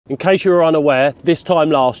In case you were unaware, this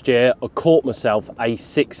time last year I caught myself a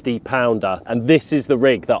 60 pounder, and this is the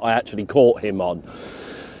rig that I actually caught him on.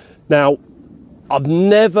 Now, I've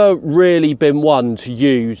never really been one to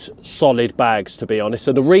use solid bags, to be honest,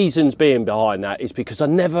 and the reasons being behind that is because I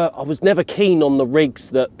was never keen on the rigs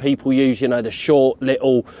that people use, you know, the short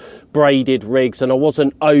little braided rigs, and I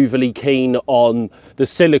wasn't overly keen on the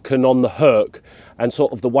silicone on the hook and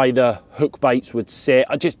sort of the way the hook baits would sit.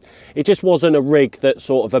 It just wasn't a rig that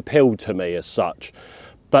sort of appealed to me as such.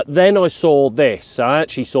 But then I saw this. I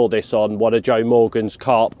actually saw this on one of Joe Morgan's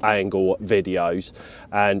carp angle videos,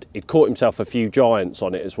 and he'd caught himself a few giants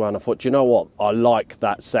on it as well. And I thought, you know what? I like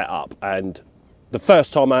that setup. And the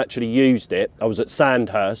first time I actually used it, I was at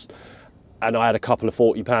Sandhurst, and I had a couple of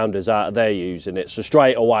 40 pounders out of there using it. So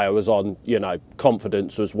straight away I was on, you know,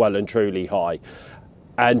 confidence was well and truly high.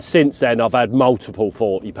 And since then, I've had multiple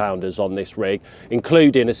 40 pounders on this rig,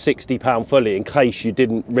 including a 60 pound fully, in case you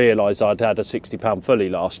didn't realise I'd had a 60 pound fully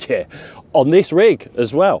last year, on this rig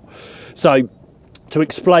as well. So to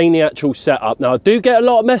explain the actual setup, now I do get a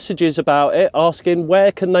lot of messages about it, asking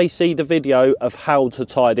where can they see the video of how to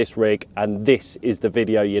tie this rig, and this is the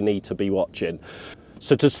video you need to be watching.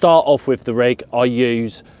 So to start off with the rig, I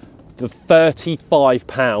use the 35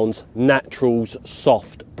 pounds Naturals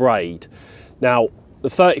soft braid. Now, the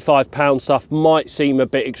 35 pound stuff might seem a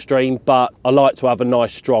bit extreme, but I like to have a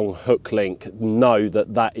nice strong hook link, know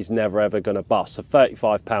that that is never ever going to bust. So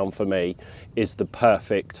 35 pound for me is the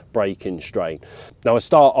perfect breaking strain. Now I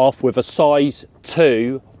start off with a size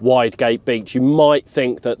 2 wide gate beach. You might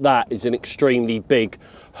think that that is an extremely big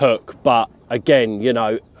hook, but again, you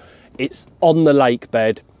know, it's on the lake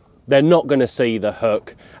bed. They're not going to see the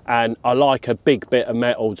hook, and I like a big bit of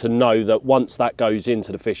metal to know that once that goes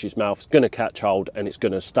into the fish's mouth, it's going to catch hold and it's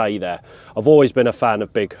going to stay there. I've always been a fan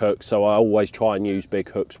of big hooks, so I always try and use big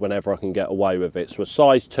hooks whenever I can get away with it. So a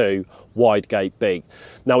size 2 wide gate beak.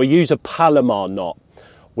 Now we use a Palomar knot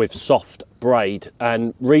with soft braid,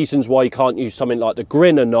 and reasons why you can't use something like the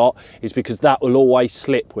Grinner knot is because that will always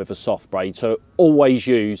slip with a soft braid. So always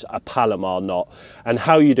use a Palomar knot, and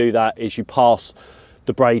how you do that is you pass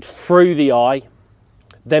the braid through the eye,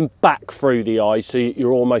 then back through the eye, so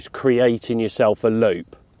you're almost creating yourself a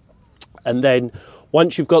loop. And then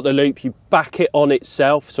once you've got the loop, you back it on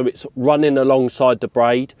itself so it's running alongside the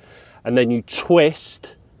braid, and then you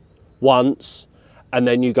twist once, and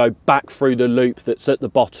then you go back through the loop that's at the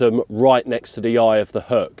bottom right next to the eye of the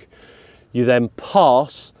hook. You then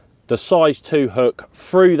pass the size 2 hook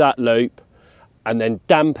through that loop and then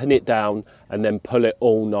dampen it down and then pull it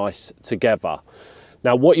all nice together.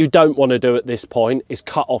 Now, what you don't want to do at this point is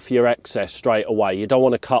cut off your excess straight away. You don't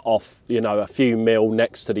want to cut off, you know, a few mil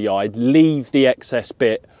next to the eye. Leave the excess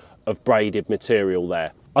bit of braided material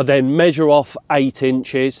there. I then measure off 8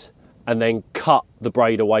 inches and then cut the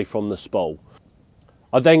braid away from the spool.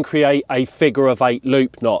 I then create a figure of 8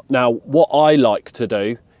 loop knot. Now, what I like to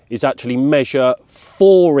do is actually measure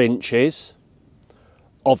 4 inches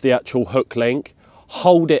of the actual hook link,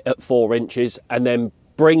 hold it at 4 inches, and then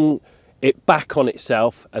bring it back on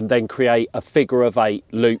itself and then create a figure of 8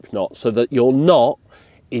 loop knot so that your knot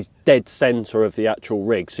is dead center of the actual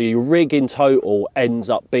rig. So your rig in total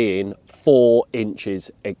ends up being 4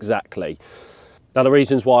 inches exactly. Now the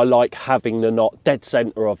reasons why I like having the knot dead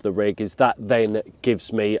center of the rig is that then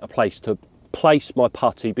gives me a place to place my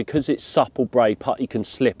putty. Because it's supple braid, putty can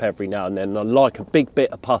slip every now and then, and I like a big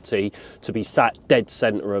bit of putty to be sat dead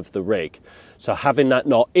center of the rig. So having that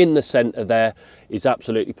knot in the center there is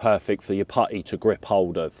absolutely perfect for your putty to grip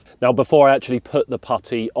hold of. Now before I actually put the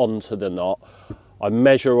putty onto the knot, I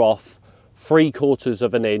measure off 3/4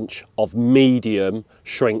 of an inch of medium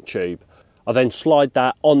shrink tube. I then slide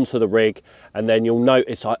that onto the rig, and then you'll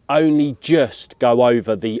notice I only just go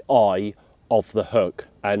over the eye of the hook,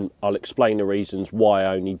 and I'll explain the reasons why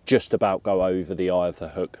I only just about go over the eye of the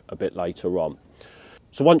hook a bit later on.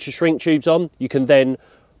 So once your shrink tube's on, you can then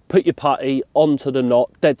put your putty onto the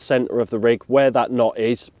knot, dead center of the rig where that knot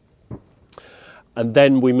is, and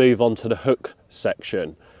then we move on to the hook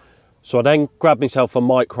section. So I then grab myself a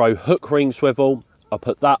micro hook ring swivel. I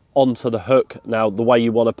put that onto the hook. Now the way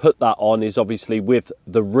you want to put that on is obviously with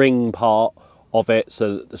the ring part of it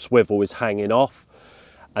so that the swivel is hanging off,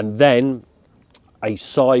 and then a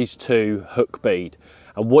size 2 hook bead.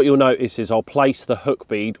 And what you'll notice is I'll place the hook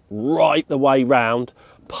bead right the way round,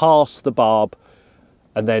 past the barb,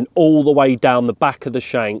 and then all the way down the back of the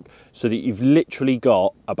shank, so that you've literally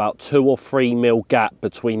got about 2 or 3 mil gap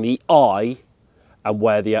between the eye and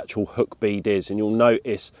where the actual hook bead is. And you'll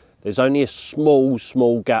notice there's only a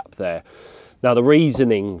small gap there. Now the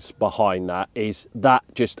reasonings behind that is that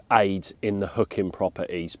just aids in the hooking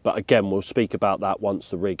properties, but again we'll speak about that once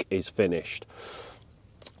the rig is finished.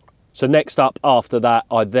 So next up after that,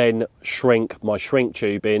 I then shrink my shrink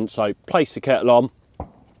tube in. So place the kettle on,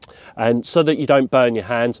 and so that you don't burn your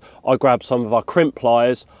hands, I grab some of our crimp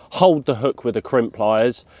pliers, hold the hook with the crimp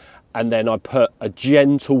pliers, and then I put a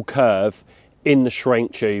gentle curve in the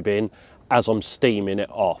shrink tube in as I'm steaming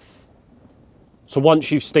it off. So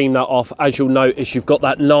once you've steamed that off, as you'll notice, you've got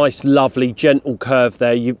that nice, lovely, gentle curve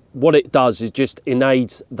there. What it does is just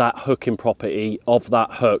aids that hooking property of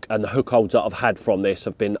that hook, and the hook holds that I've had from this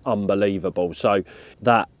have been unbelievable. So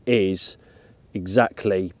that is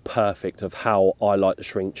exactly perfect of how I like the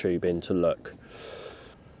shrink tube in to look.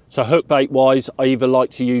 So hook bait wise, I either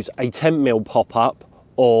like to use a 10mm pop-up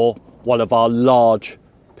or one of our large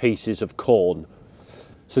pieces of corn.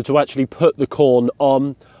 So to actually put the corn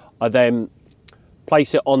on, I then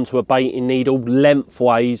place it onto a baiting needle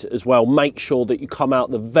lengthways as well. Make sure that you come out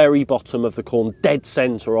the very bottom of the corn, dead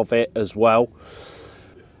centre of it as well.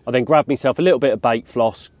 I then grab myself a little bit of bait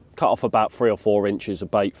floss, cut off about 3 or 4 inches of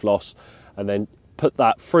bait floss, and then put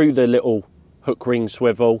that through the little hook ring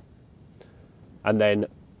swivel, and then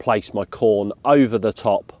place my corn over the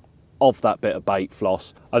top of that bit of bait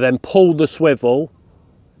floss. I then pull the swivel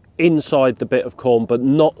inside the bit of corn, but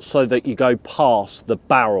not so that you go past the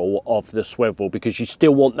barrel of the swivel, because you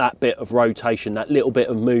still want that bit of rotation, that little bit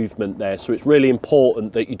of movement there. So it's really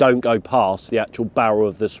important that you don't go past the actual barrel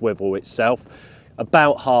of the swivel itself.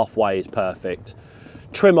 About halfway is perfect.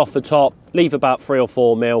 Trim off the top, leave about 3 or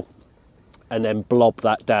 4mm, and then blob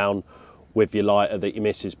that down with your lighter that your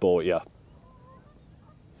missus bought you.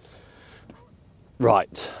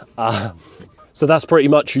 Right, so that's pretty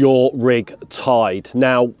much your rig tied.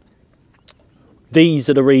 Now, these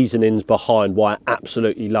are the reasonings behind why I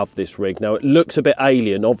absolutely love this rig. Now, it looks a bit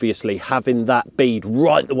alien, obviously, having that bead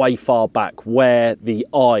right the way far back where the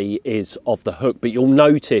eye is of the hook, but you'll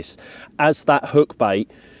notice as that hook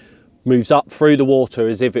bait moves up through the water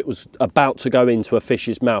as if it was about to go into a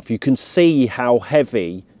fish's mouth, you can see how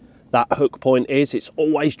heavy that hook point is. It's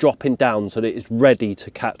always dropping down so that it's ready to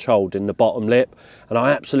catch hold in the bottom lip, and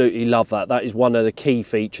I absolutely love that. That is one of the key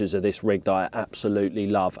features of this rig that I absolutely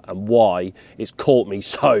love, and why it's caught me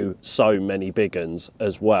so many big uns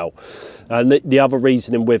as well. And the other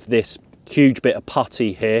reasoning with this huge bit of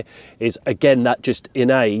putty here is, again, that just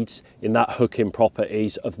aids in that hooking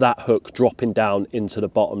properties of that hook dropping down into the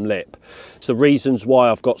bottom lip. It's the reasons why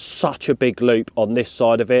I've got such a big loop on this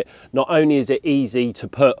side of it. Not only is it easy to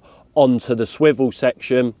put onto the swivel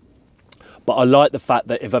section, but I like the fact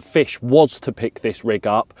that if a fish was to pick this rig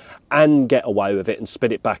up and get away with it and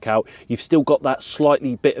spit it back out, you've still got that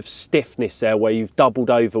slightly bit of stiffness there where you've doubled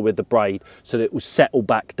over with the braid so that it will settle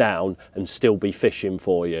back down and still be fishing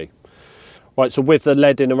for you. Right, so with the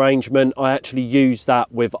leading arrangement, I actually use that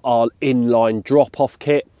with our inline drop-off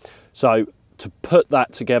kit. So to put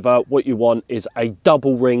that together, what you want is a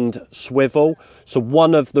double ringed swivel. So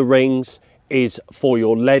one of the rings is for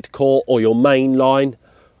your lead core or your main line.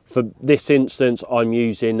 For this instance, I'm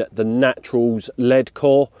using the Naturals lead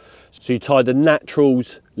core. So you tie the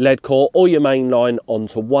Naturals lead core or your main line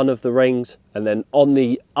onto one of the rings, and then on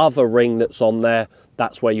the other ring that's on there,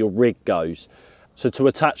 that's where your rig goes. So to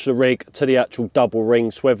attach the rig to the actual double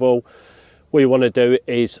ring swivel, what you want to do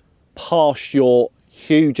is pass your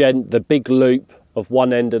huge end, the big loop of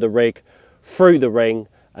one end of the rig through the ring,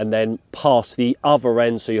 and then pass the other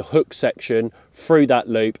end, so your hook section, through that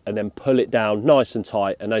loop, and then pull it down nice and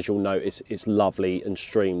tight. And as you'll notice, it's lovely and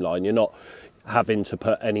streamlined. You're not having to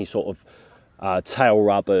put any sort of tail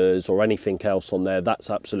rubbers or anything else on there. That's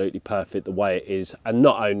absolutely perfect the way it is. And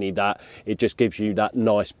not only that, it just gives you that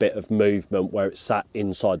nice bit of movement where it's sat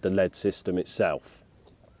inside the lead system itself.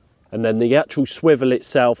 And then the actual swivel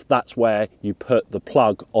itself, that's where you put the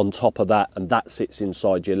plug on top of that, and that sits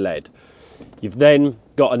inside your lead. You've then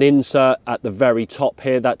got an insert at the very top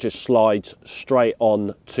here that just slides straight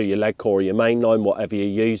on to your lead core or your main line, whatever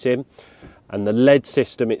you're using. And the lead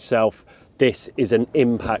system itself, this is an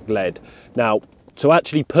impact lead. Now, to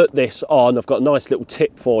actually put this on, I've got a nice little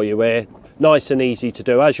tip for you here. Nice and easy to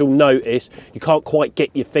do. As you'll notice, you can't quite get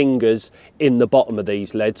your fingers in the bottom of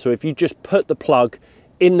these leads. So if you just put the plug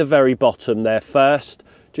in the very bottom there first,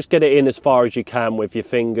 just get it in as far as you can with your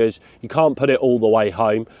fingers. You can't put it all the way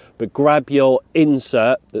home, but grab your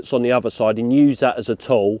insert that's on the other side and use that as a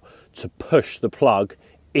tool to push the plug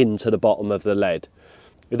into the bottom of the lead.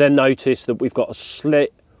 You then notice that we've got a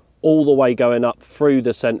slit all the way going up through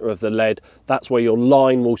the centre of the lead. That's where your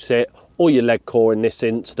line will sit, or your lead core in this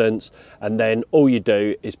instance, and then all you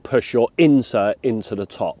do is push your insert into the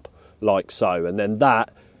top, like so, and then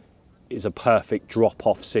that is a perfect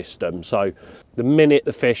drop-off system. So the minute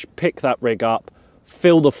the fish pick that rig up,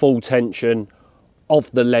 feel the full tension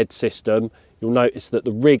of the lead system, you'll notice that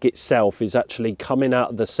the rig itself is actually coming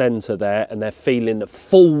out of the centre there, and they're feeling the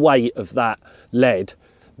full weight of that lead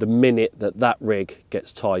the minute that that rig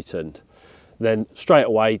gets tightened. Then straight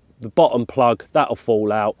away, the bottom plug, that'll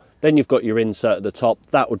fall out. Then you've got your insert at the top,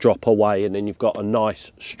 that will drop away, and then you've got a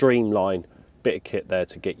nice streamlined bit of kit there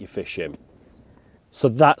to get your fish in. So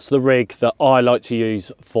that's the rig that I like to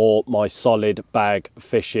use for my solid bag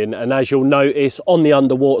fishing. And as you'll notice on the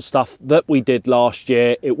underwater stuff that we did last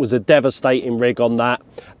year, it was a devastating rig on that.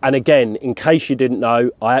 And again, in case you didn't know,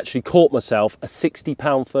 I actually caught myself a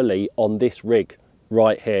 60-pound fillet on this rig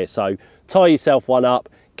right here. So tie yourself one up,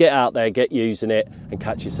 get out there, get using it, and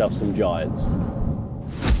catch yourself some giants.